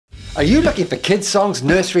Are you looking for kids' songs,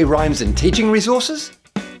 nursery rhymes and teaching resources?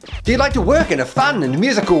 Do you like to work in a fun and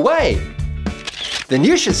musical way? Then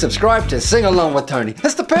you should subscribe to Sing Along with Tony.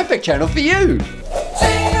 It's the perfect channel for you.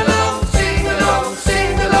 Sing along, sing along,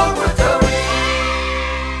 sing along with Tony.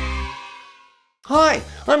 Hi,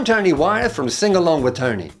 I'm Tony Wyeth from Sing Along with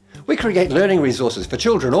Tony. We create learning resources for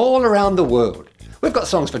children all around the world. We've got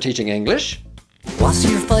songs for teaching English. What's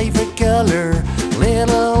your favourite colour,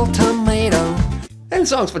 little tomato? And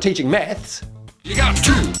songs for teaching maths. You got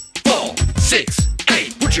 2, 4, 6,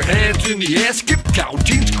 8. Put your hands in the air, skip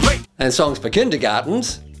counting's great. And songs for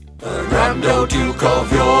kindergartens. Ramdo Duke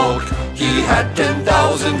of York, he had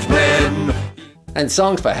 10,000 men. And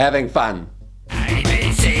songs for having fun. A,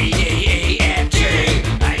 B, C, D, E, F, G,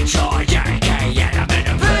 H, I, J, K, L, M,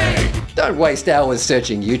 N, O, P. Don't waste hours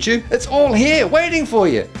searching YouTube. It's all here waiting for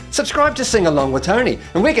you. Subscribe to Sing Along with Tony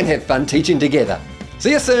and we can have fun teaching together.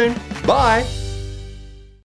 See you soon. Bye.